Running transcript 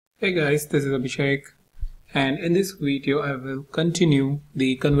Hey guys, this is Abhishek, and in this video I will continue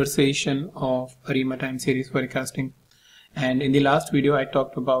the conversation of ARIMA time series forecasting. And in the last video I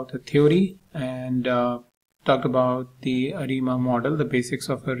talked about the theory and talked about the ARIMA model, the basics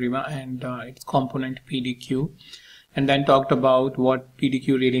of ARIMA and its component PDQ, and then talked about what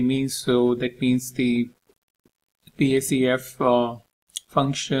PDQ really means. So that means the PACF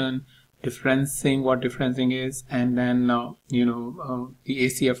function, differencing, what differencing is, and then the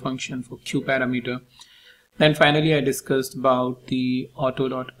ACF function for Q parameter. Then finally I discussed about the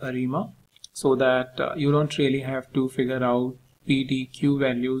auto.arima, so that you don't really have to figure out PDQ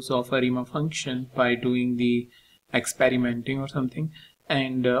values of ARIMA function by doing the experimenting or something,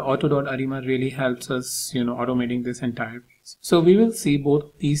 and auto.arima really helps us automating this entire piece. So we will see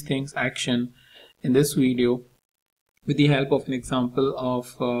both these things action in this video with the help of an example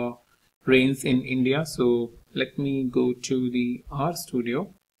of rains in India. So let me go to the R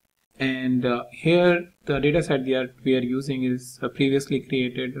Studio, and here the dataset we are using is previously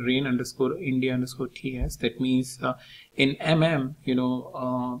created rain underscore India underscore TS. That means in mm,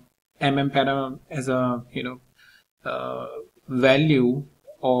 mm para as a value,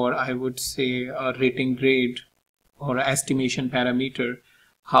 or I would say a rating grade or estimation parameter,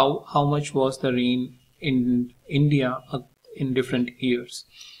 how much was the rain in India in different years.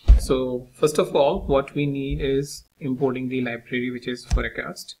 So first of all, what we need is importing the library, which is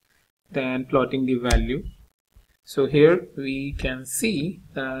forecast, then plotting the value. So here we can see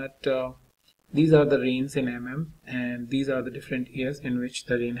that these are the rains in mm, and these are the different years in which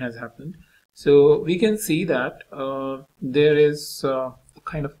the rain has happened. So we can see that there is a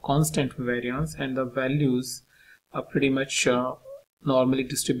kind of constant variance, and the values are pretty much normally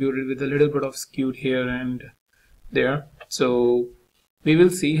distributed with a little bit of skewed here and there. So we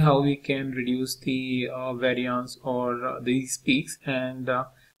will see how we can reduce the variance or these peaks and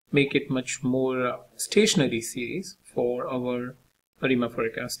make it much more stationary series for our ARIMA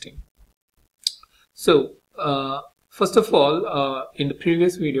forecasting. So first of all, in the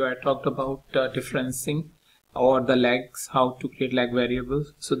previous video I talked about differencing or the lags, how to create lag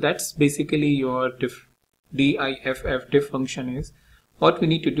variables. So that's basically your diff function is. What we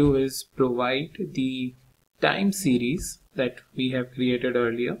need to do is provide the time series that we have created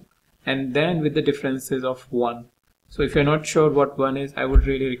earlier, and then with the differences of 1. So if you're not sure what 1 is, I would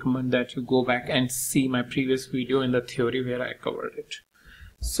really recommend that you go back and see my previous video in the theory where I covered it.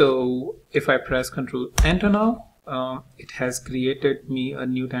 So if I press Ctrl Enter now, it has created me a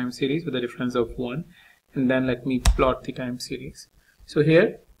new time series with a difference of 1, and then let me plot the time series. So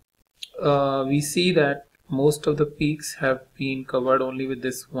here we see that most of the peaks have been covered only with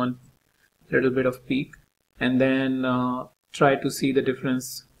this one little bit of peak, and then try to see the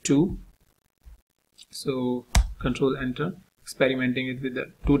difference 2. So Control Enter, experimenting it with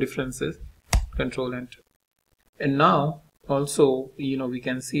the 2 differences, Control Enter. And now also we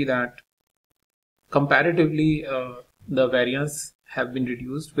can see that comparatively the variance have been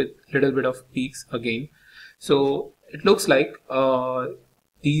reduced with little bit of peaks again. So it looks like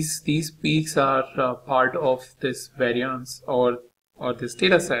these peaks are part of this variance or this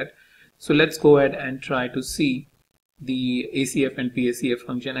data set. So let's go ahead and try to see the ACF and PACF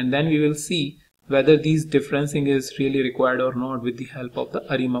function, and then we will see whether these differencing is really required or not with the help of the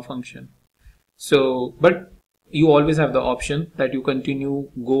ARIMA function. So but you always have the option that you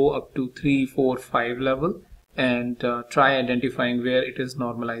go up to 3, 4, 5 level and try identifying where it is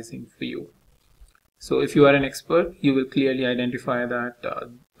normalizing for you. So if you are an expert, you will clearly identify that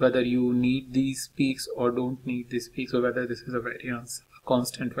whether you need these peaks or don't need these peaks, or whether this is a variance, a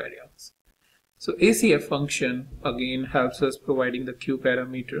constant variance. So ACF function again helps us providing the Q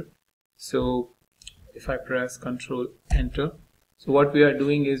parameter. So if I press Ctrl Enter, so what we are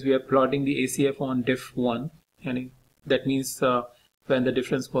doing is we are plotting the ACF on diff 1, and that means when the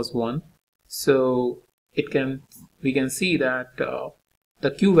difference was 1. So we can see that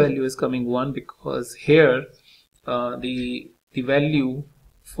the Q value is coming 1 because here the value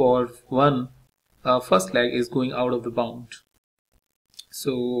for 1 first lag is going out of the bound.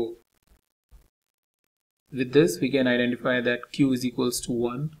 So with this we can identify that Q is equals to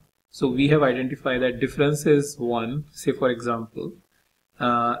 1. So we have identified that difference is 1. Say for example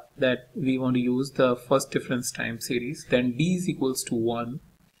that we want to use the first difference time series, then D is equals to 1.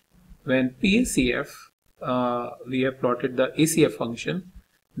 When PACF we have plotted the ACF function,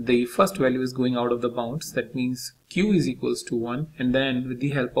 the first value is going out of the bounds. That means Q is equals to 1, and then with the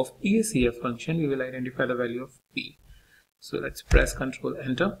help of PACF function we will identify the value of P. So let's press Ctrl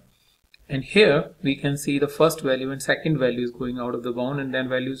Enter, and here we can see the first value and second value is going out of the bound, and then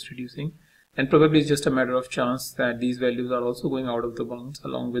value is reducing. and probably it's just a matter of chance that these values are also going out of the bounds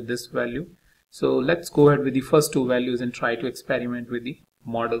along with this value. So let's go ahead with the first two values and try to experiment with the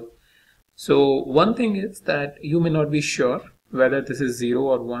model. So one thing is that you may not be sure whether this is 0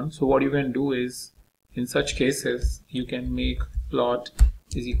 or 1. So what you can do is, in such cases, you can make plot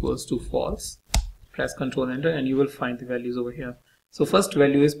is equals to false, press Ctrl Enter, and you will find the values over here. So first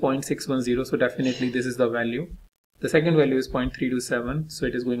value is 0.610, so definitely this is the value. The second value is 0.327, so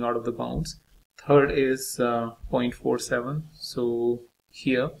it is going out of the bounds. Third is 0.47, so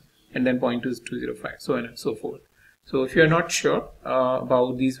here, and then 0.2205, so on and so forth. So if you are not sure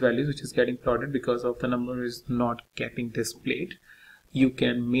about these values which is getting plotted because of the number is not getting displayed, you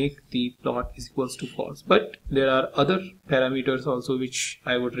can make the plot is equals to false. But there are other parameters also which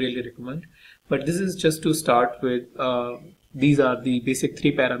I would really recommend. But this is just to start with. These are the basic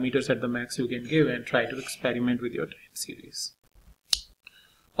 3 parameters at the max you can give and try to experiment with your time series.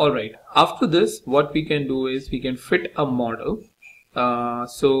 Alright, after this what we can do is we can fit a model.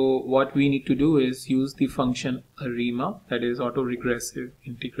 So what we need to do is use the function ARIMA, that is auto-regressive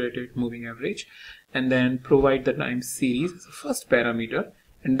integrated moving average, and then provide the time series as the first parameter,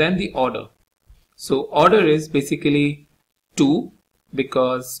 and then the order. So order is basically 2,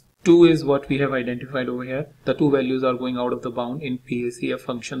 because 2 is what we have identified over here. The two values are going out of the bound in PACF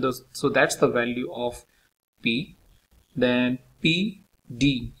function. So that's the value of P. Then P,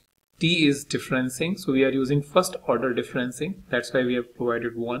 D. D is differencing. So we are using first order differencing. That's why we have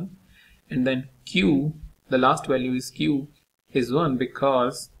provided 1. And then Q, the last value is Q, is 1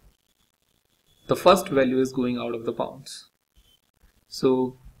 because the first value is going out of the bounds.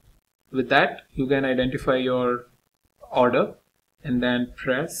 So with that, you can identify your order and then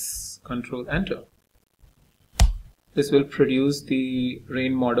press Ctrl Enter. This will produce the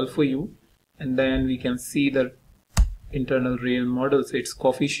rain model for you, and then we can see the internal rain model. So its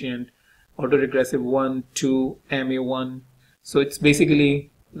coefficient autoregressive 1, 2, MA1. So it's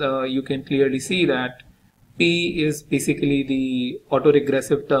basically you can clearly see that P is basically the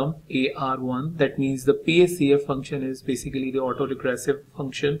autoregressive term AR1. That means the PACF function is basically the autoregressive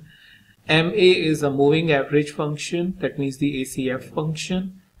function. MA is a moving average function, that means the ACF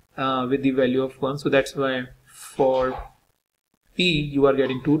function with the value of 1. So that's why for P you are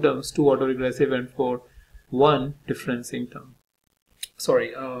getting 2 terms, 2 autoregressive and for 1 differencing term.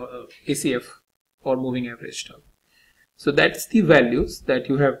 Sorry, ACF or moving average term. So that's the values that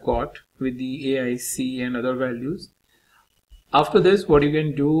you have got with the AIC and other values. After this, what you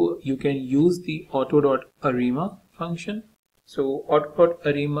can do, you can use the auto.arima function. So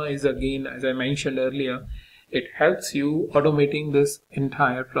auto.arima is, again, as I mentioned earlier, it helps you automating this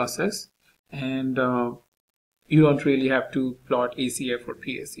entire process, and you don't really have to plot ACF or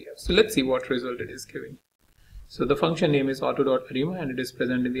PACF. So let's see what result it is giving. So the function name is auto.arima and it is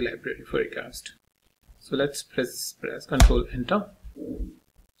present in the library for recast. So let's press Ctrl Enter.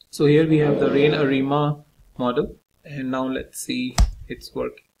 So here we have the rain ARIMA model, and now let's see it's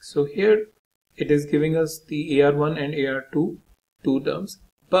working. So here it is giving us the AR1 and AR2 two terms,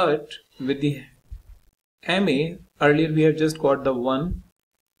 but with the MA, earlier we have just got the 1.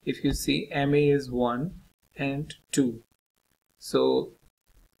 If you see, MA is 1 and 2. So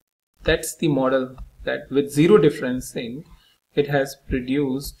that's the model that with 0 differencing it has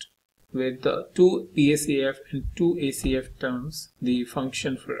produced with 2 PACF and 2 ACF terms the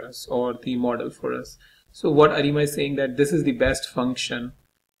function for us, or the model for us. So what ARIMA is saying, that this is the best function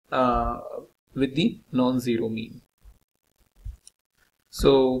with the non-zero mean.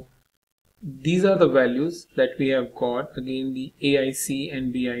 So these are the values that we have got. Again, the AIC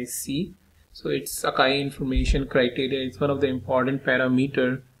and BIC. So it's Akai information criteria. It's one of the important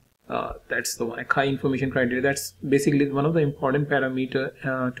parameter. That's the one, Akai information criteria. That's basically one of the important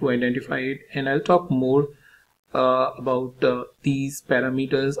parameter to identify it. And I'll talk more about these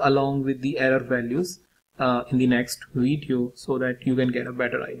parameters along with the error values in the next video, so that you can get a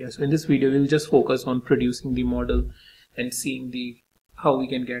better idea. So in this video, we'll just focus on producing the model and seeing how we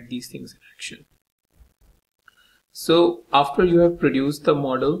can get these things in action. So after you have produced the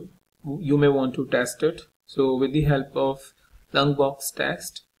model, you may want to test it. So with the help of lung box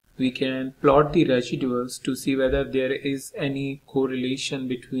test, we can plot the residuals to see whether there is any correlation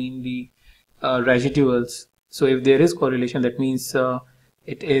between the residuals. So if there is correlation, that means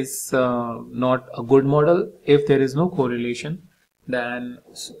it is not a good model. If there is no correlation, then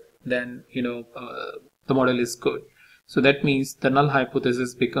the model is good. So that means the null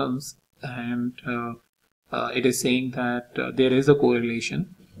hypothesis becomes, and it is saying that there is a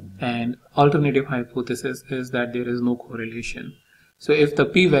correlation, and alternative hypothesis is that there is no correlation. So if the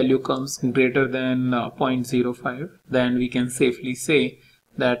p-value comes greater than 0.05, then we can safely say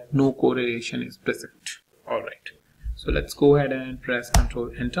that no correlation is present. All right, so let's go ahead and press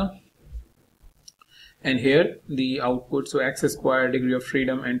Control Enter. And here the output, so x squared, degree of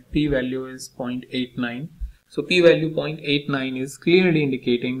freedom, and p-value is 0.89. So p-value 0.89 is clearly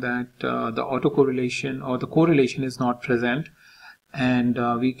indicating that the autocorrelation or the correlation is not present, and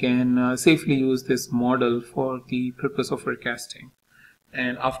we can safely use this model for the purpose of forecasting.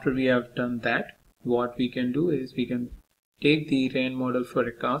 And after we have done that, what we can do is we can take the rain model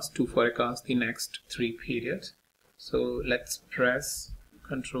forecast to forecast the next 3 periods. So let's press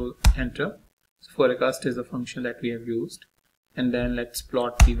Control Enter. So forecast is the function that we have used, and then let's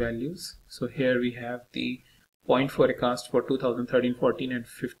plot the values. So here we have the point forecast for 2013, 14 and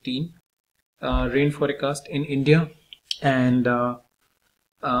 15, rain forecast in India, and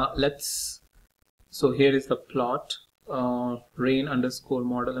so here is the plot, rain underscore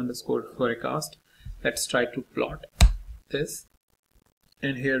model underscore forecast. Let's try to plot this,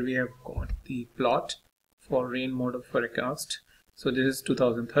 and here we have got the plot for rain model forecast. So this is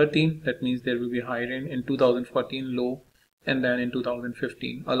 2013, that means there will be high rain, in 2014 low, and then in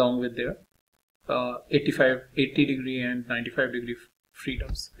 2015 along with their 80 degree and 95 degree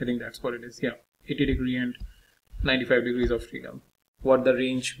freedoms. I think that's what it is. Yeah, 80 degree and 95 degrees of freedom, what the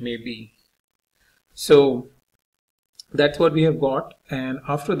range may be. So that's what we have got, and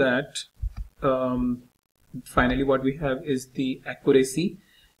after that finally what we have is the accuracy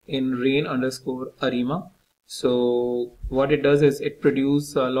in rain underscore ARIMA. So what it does is it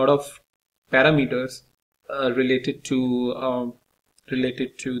produces a lot of parameters related to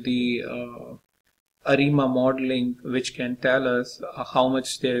the ARIMA modeling, which can tell us how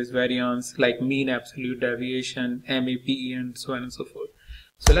much there is variance, like mean absolute deviation, MAPE, and so on and so forth.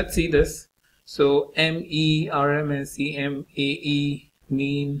 So let's see this. So ME, RMSE, MAE,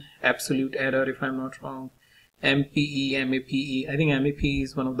 mean absolute error, if I'm not wrong, MPE, MAPE. I think MAPE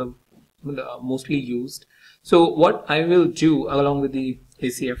is one of the mostly used. So what I will do along with the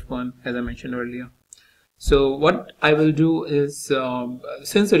ACF1, as I mentioned earlier, so what I will do is,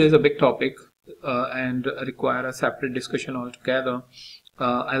 since it is a big topic and require a separate discussion altogether,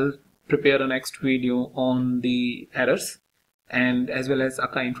 I'll prepare a next video on the errors, and as well as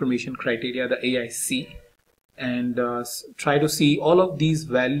ACA information criteria, the AIC, and try to see all of these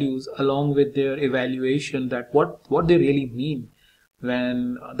values along with their evaluation, that what they really mean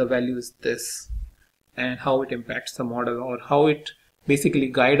when the value is this, and how it impacts the model, or how it basically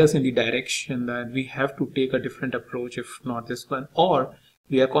guides us in the direction that we have to take a different approach if not this one, or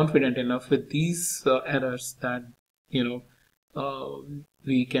we are confident enough with these errors that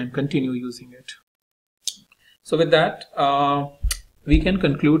we can continue using it. So with that we can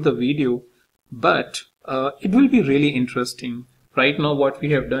conclude the video, but it will be really interesting. Right now what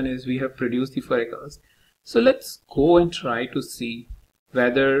we have done is we have produced the forecast. So let's go and try to see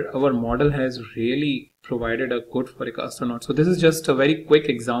whether our model has really provided a good forecast or not. So this is just a very quick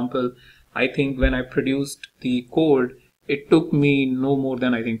example. I think when I produced the code, it took me no more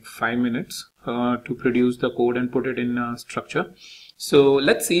than I think 5 minutes to produce the code and put it in a structure. So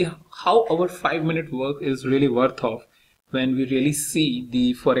let's see how our 5-minute work is really worth of when we really see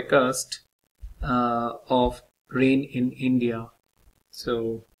the forecast of rain in India.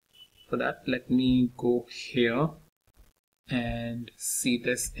 So for that, let me go here and see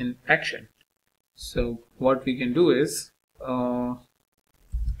this in action. So what we can do is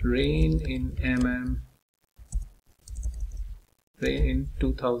rain in rain in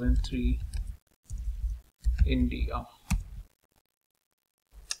 2003 India.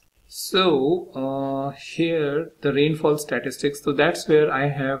 So here the rainfall statistics. So that's where I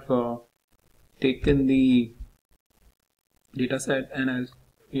have taken the data set, and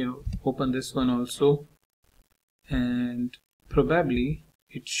I'll open this one also, and probably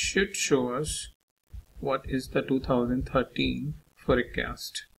it should show us what is the 2013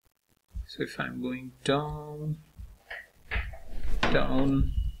 forecast. So if I'm going down,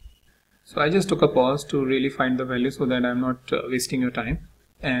 so I just took a pause to really find the value so that I'm not wasting your time.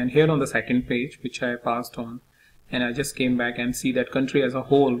 And here on the second page, which I passed on, and I just came back and see that country as a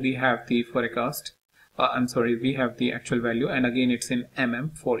whole, we have the forecast. We have the actual value, and again it's in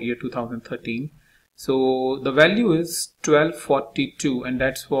for year 2013. So the value is 1242, and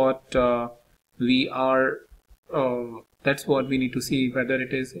that's what we are. That's what we need to see, whether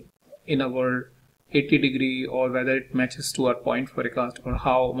it is in our 80 degree or whether it matches to our point forecast, or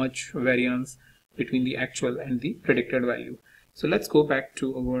how much variance between the actual and the predicted value. So let's go back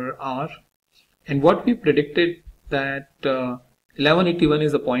to our R, and what we predicted that 1181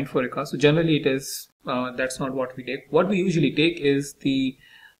 is a point forecast. So generally it is that's not what we take. What we usually take is the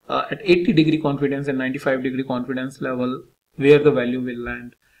at 80 degree confidence and 95 degree confidence level, where the value will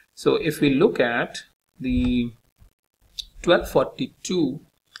land. So if we look at the 1242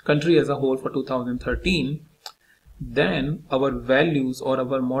 country as a whole for 2013, then our values or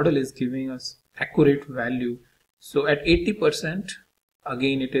our model is giving us accurate value. So at 80%,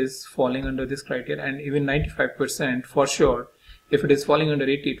 again it is falling under this criteria, and even 95% for sure. If it is falling under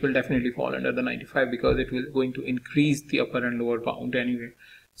 80, it will definitely fall under the 95 because it will going to increase the upper and lower bound anyway.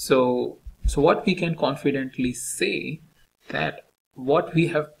 So what we can confidently say that what we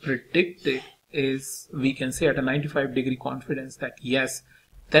have predicted is, we can say at a 95-degree confidence that yes,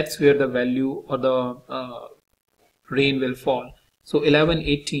 that's where the value or the rain will fall. So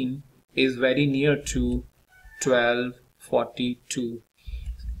 1118 is very near to 1242.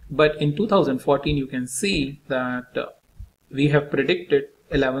 But in 2014 you can see that we have predicted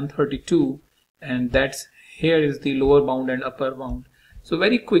 1132, and that's here is the lower bound and upper bound. So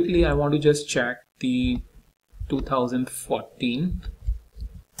very quickly I want to just check the 2014,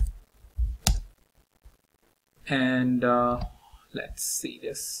 and let's see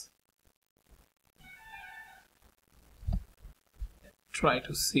this. Try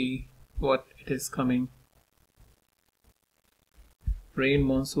to see what it is coming. Rain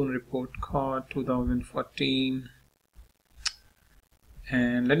monsoon report card 2014,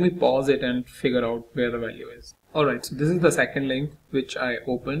 and let me pause it and figure out where the value is. Alright, so this is the second link which I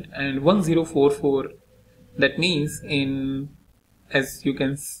opened, and 1044, that means in, as you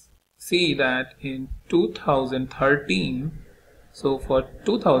can see that in 2013, so for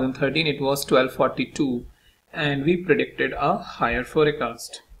 2013 it was 1242, and we predicted a higher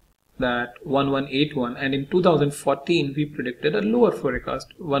forecast, that 1181, and in 2014 we predicted a lower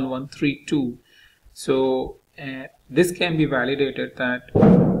forecast, 1132. So this can be validated that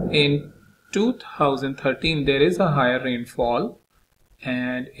in 2013 there is a higher rainfall,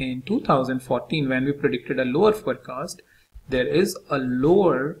 and in 2014 when we predicted a lower forecast, there is a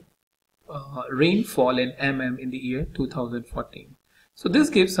lower rainfall in in the year 2014. So this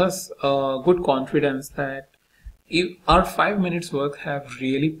gives us good confidence that if our 5 minutes work have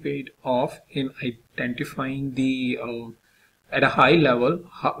really paid off in identifying the at a high level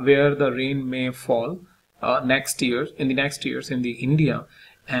where the rain may fall next year in the India,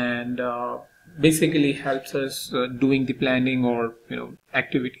 and basically helps us doing the planning or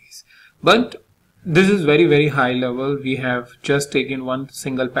activities. But this is very high level. We have just taken one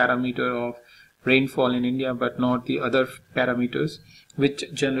single parameter of rainfall in India, but not the other parameters which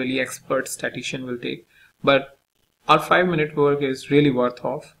generally expert statistician will take. But our 5 minute work is really worth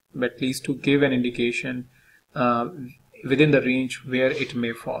off, at least to give an indication within the range where it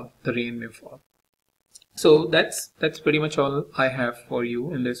may fall, the rain may fall. So that's pretty much all I have for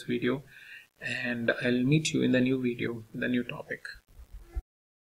you in this video, and I'll meet you in the new video, the new topic.